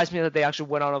just surprised me that they actually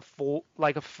went on a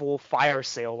full fire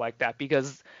sale like that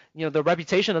because the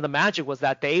reputation of the Magic was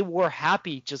that they were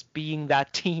happy just being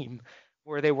that team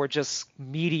where they were just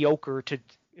mediocre to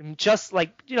just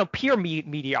like pure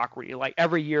mediocrity like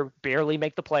every year barely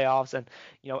make the playoffs and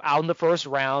out in the first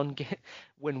round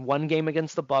win one game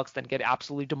against the Bucks then get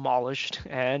absolutely demolished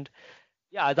and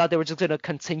yeah I thought they were just going to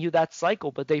continue that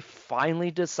cycle but they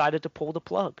finally decided to pull the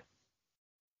plug.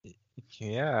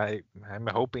 Yeah, I'm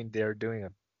hoping they're doing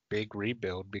a big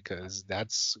rebuild because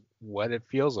that's what it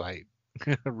feels like,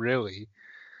 really.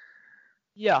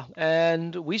 Yeah,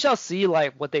 and we shall see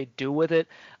like what they do with it.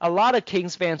 A lot of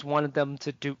Kings fans wanted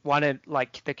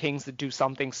like the Kings to do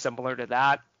something similar to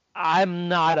that. I'm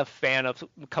not a fan of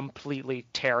completely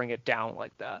tearing it down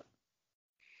like that.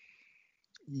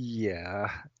 Yeah,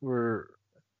 we're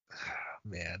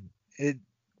man. It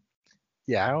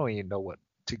yeah, I don't even know what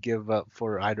to give up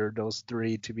for either of those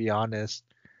three, to be honest.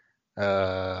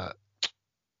 Uh,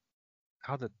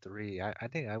 out of three, I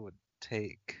think I would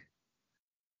take.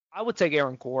 I would take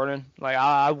Aaron Gordon. Like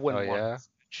I Oh wouldn't want yeah,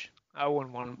 Vucevic. I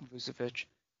wouldn't want Vucevic.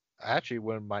 I actually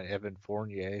wouldn't mind Evan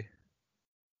Fournier.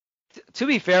 To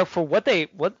be fair, for what the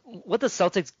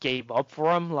Celtics gave up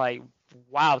for him, like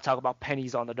wow, talk about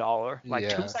pennies on the dollar. Like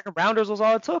two Yeah, second rounders was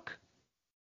all it took.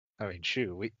 I mean,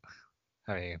 shoot,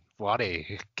 I mean,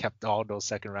 Wade kept all those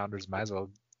second rounders. Might as well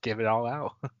give it all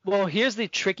out. Well, here's the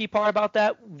tricky part about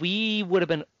that. We would have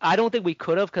been. I don't think we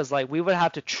could have because like we would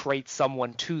have to trade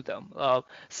someone to them.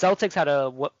 Celtics had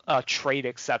a trade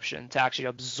exception to actually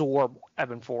absorb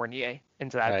Evan Fournier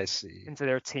I see. into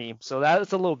their team, so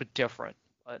that's a little bit different.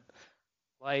 But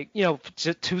like you know,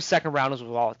 just two second rounders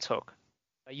was all it took.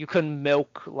 Like, you couldn't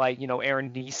milk like you know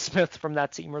Aaron Neesmith from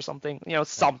that team or something. You know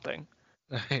something.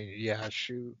 Yeah,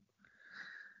 shoot.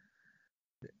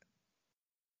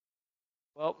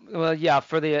 Well, yeah.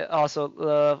 For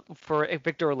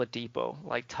Victor Oladipo,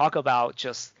 like talk about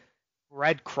just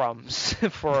breadcrumbs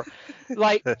for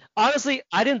like honestly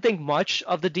I didn't think much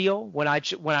of the deal when I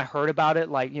heard about it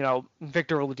like you know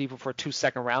Victor Oladipo for two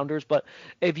second rounders, but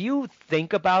if you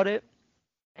think about it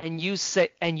and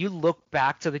you look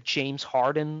back to the James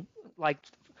Harden like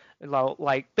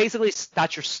basically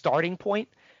that's your starting point.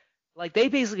 Like they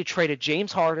basically traded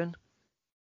James Harden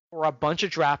for a bunch of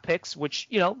draft picks, which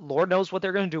you know Lord knows what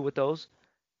they're going to do with those,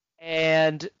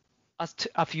 and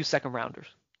a few second rounders.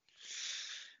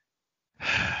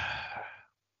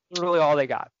 Literally all they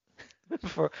got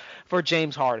for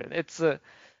James Harden. It's a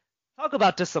talk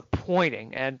about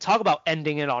disappointing and talk about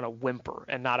ending it on a whimper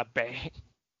and not a bang.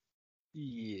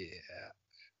 Yeah,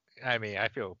 I mean, I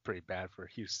feel pretty bad for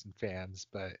Houston fans,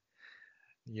 but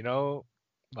you know,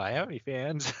 Miami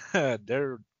fans,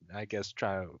 they're, I guess,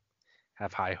 trying to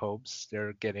have high hopes.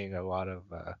 They're getting a lot of,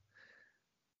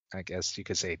 I guess you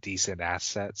could say, decent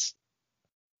assets.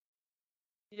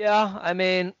 Yeah, I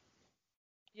mean,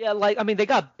 yeah, like I mean they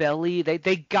got Belly,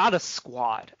 they got a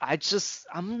squad.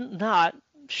 I'm not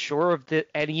sure if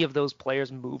any of those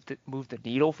players moved the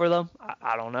needle for them.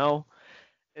 I don't know.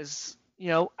 Is you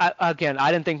know again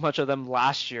I didn't think much of them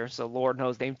last year, so Lord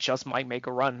knows they just might make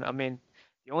a run. I mean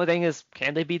the only thing is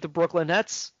can they beat the Brooklyn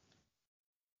Nets?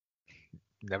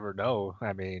 Never know.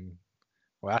 I mean,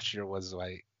 last year was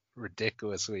like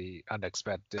ridiculously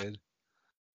unexpected.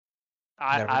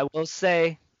 Never. I will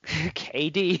say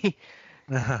KD,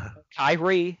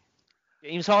 Kyrie,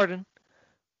 James Harden,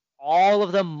 all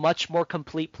of them much more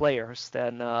complete players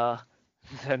than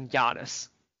Giannis.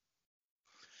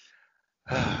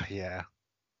 Yeah.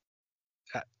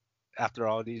 After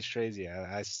all these trades,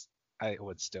 yeah, I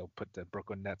would still put the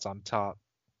Brooklyn Nets on top.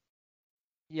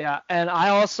 Yeah, and I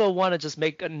also want to just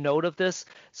make a note of this.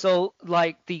 So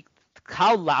like the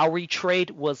Kyle Lowry trade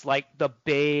was like the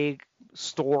big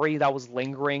story that was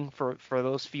lingering for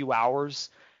those few hours.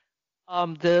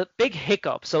 The big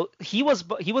hiccup. So he was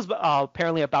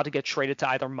apparently about to get traded to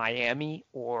either Miami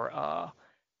or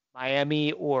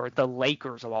the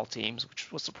Lakers of all teams,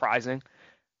 which was surprising.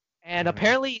 And Hmm.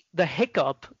 apparently the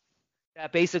hiccup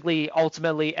that basically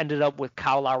ultimately ended up with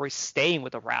Kyle Lowry staying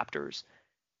with the Raptors.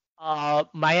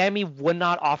 Miami would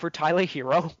not offer Tyler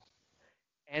Hero,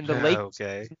 and the Lakers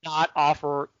Okay. did not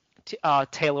offer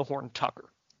Taylor Horton Tucker.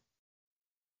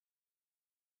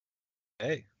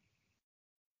 Hey,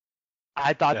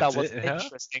 I thought that that's was it, huh?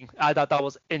 interesting. I thought that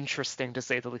was interesting to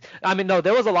say the least. I mean, no,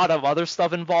 there was a lot of other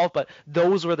stuff involved, but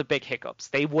those were the big hiccups.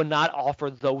 They would not offer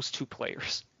those two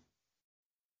players.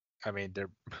 I mean,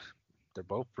 they're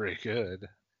both pretty good.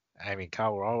 I mean,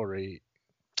 Kyle Lowry,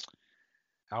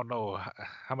 I don't know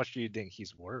how much do you think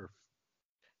he's worth?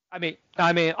 I mean,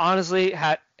 honestly,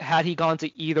 had he gone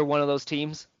to either one of those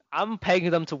teams, I'm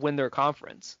pegging them to win their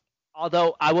conference.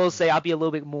 Although I will say Hmm. I'll be a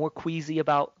little bit more queasy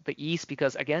about the East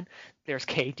because again, there's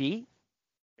KD,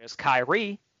 there's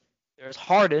Kyrie, there's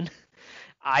Harden.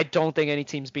 I don't think any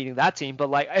team's beating that team. But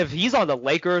like, if he's on the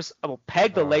Lakers, I will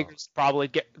peg the Oh, Lakers to probably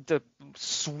get to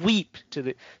sweep to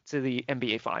the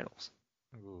NBA Finals.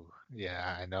 ooh,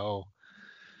 yeah, I know.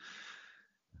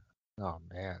 Oh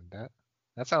man,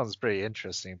 that sounds pretty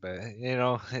interesting, but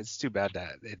it's too bad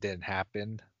that it didn't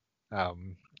happen.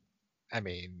 Um, I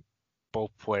mean,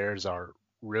 both players are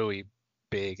really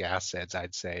big assets,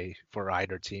 I'd say, for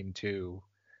either team too.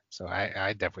 So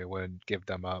I definitely wouldn't give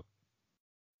them up.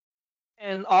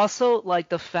 And also, like,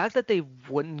 the fact that they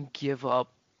wouldn't give up,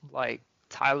 like,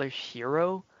 Tyler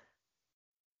Hero,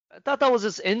 I thought that was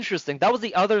just interesting. That was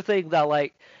the other thing that,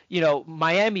 like,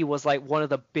 Miami was like one of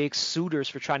the big suitors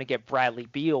for trying to get Bradley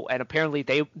Beal, and apparently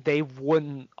they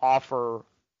wouldn't offer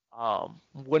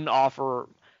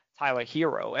Tyler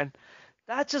Hero, and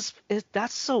that's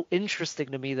so interesting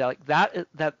to me that like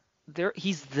that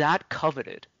he's that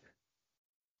coveted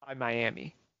by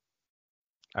Miami.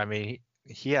 I mean,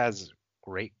 he has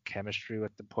great chemistry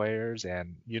with the players,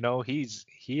 and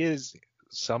he is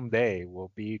someday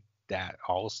will be that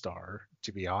all-star.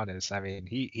 To be honest, I mean,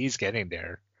 he's getting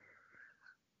there.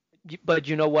 But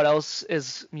you know what else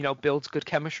builds good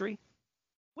chemistry?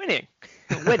 Winning.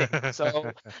 Winning.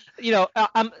 So,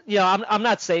 I'm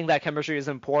not saying that chemistry is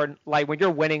important. Like when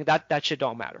you're winning, that shit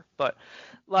don't matter. But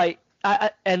like,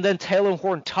 and then Taylor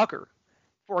Horton Tucker,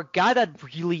 for a guy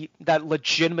that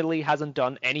legitimately hasn't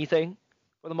done anything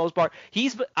for the most part,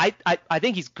 I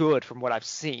think he's good from what I've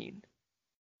seen.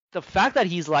 The fact that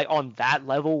he's like on that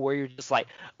level where you're just like,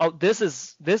 oh,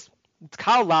 this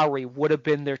Kyle Lowry would have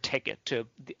been their ticket to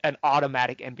an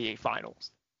automatic NBA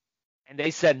Finals, and they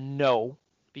said no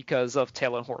because of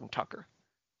Taylor Horton Tucker.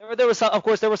 There was some, of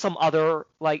course, there were some other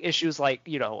like issues, like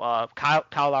Kyle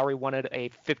Lowry wanted a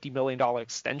 $50 million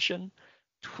extension.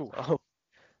 So,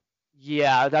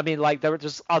 yeah, I mean, like there were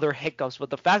just other hiccups, but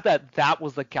the fact that that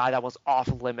was the guy that was off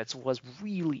limits was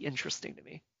really interesting to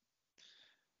me.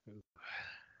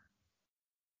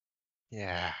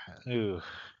 Yeah. Ooh.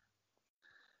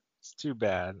 It's too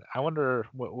bad. I wonder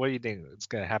what do you think is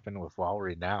gonna happen with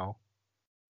Lowry now?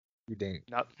 You think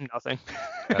Nothing. nothing?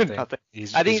 Nothing.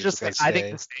 He's, I think he's he just gonna I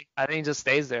think stay. I think he just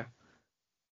stays there.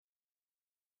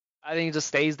 I think he just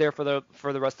stays there for the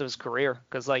rest of his career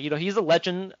because like he's a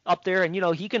legend up there, and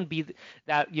he can be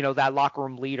that locker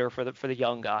room leader for the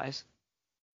young guys.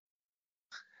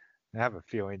 I have a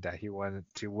feeling that he wanted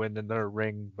to win another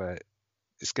ring, but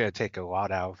it's gonna take a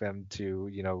lot out of him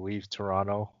to leave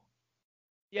Toronto.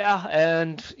 Yeah,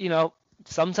 and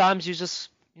sometimes you just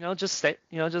stay,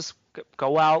 just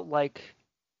go out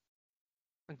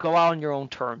on your own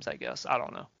terms, I guess. I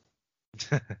don't know.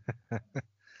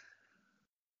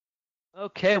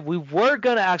 Okay, we were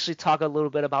gonna actually talk a little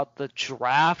bit about the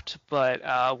draft,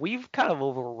 but we've kind of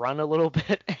overrun a little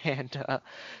bit, and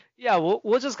yeah,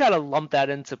 we'll just kind of lump that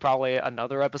into probably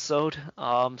another episode.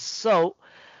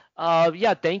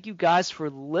 Yeah, thank you guys for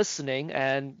listening,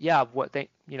 and yeah,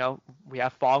 we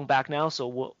have Fong back now,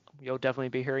 so you'll definitely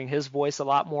be hearing his voice a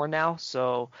lot more now.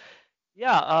 So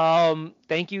yeah,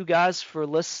 thank you guys for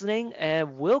listening,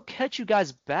 and we'll catch you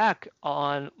guys back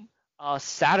on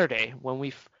Saturday when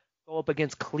we go up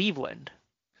against Cleveland.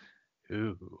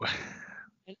 Ooh.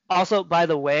 And also, by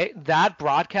the way, that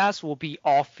broadcast will be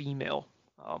all female,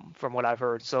 from what I've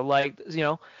heard. So like,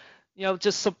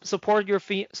 just support your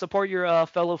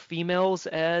fellow females,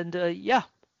 and yeah.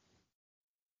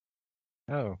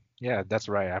 Oh, yeah, that's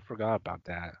right. I forgot about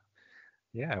that.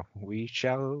 Yeah, we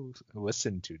shall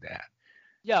listen to that.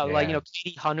 Yeah, like Yeah.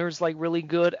 Katie Hunter's like really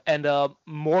good, and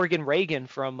Morgan Reagan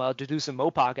from Deduce and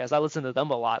Mo podcast. I listen to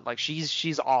them a lot. Like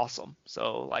she's awesome.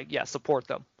 So like yeah, support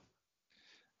them.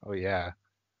 Oh, yeah.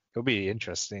 It'll be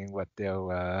interesting what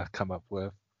they'll come up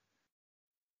with.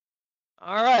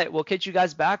 All right, we'll catch you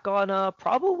guys back on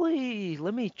probably.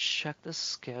 Let me check the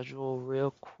schedule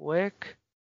real quick.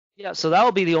 Yeah, so that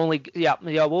will be the only. Yeah,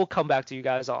 we'll come back to you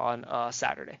guys on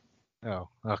Saturday. Oh,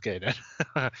 okay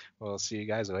then. We'll see you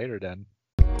guys later then.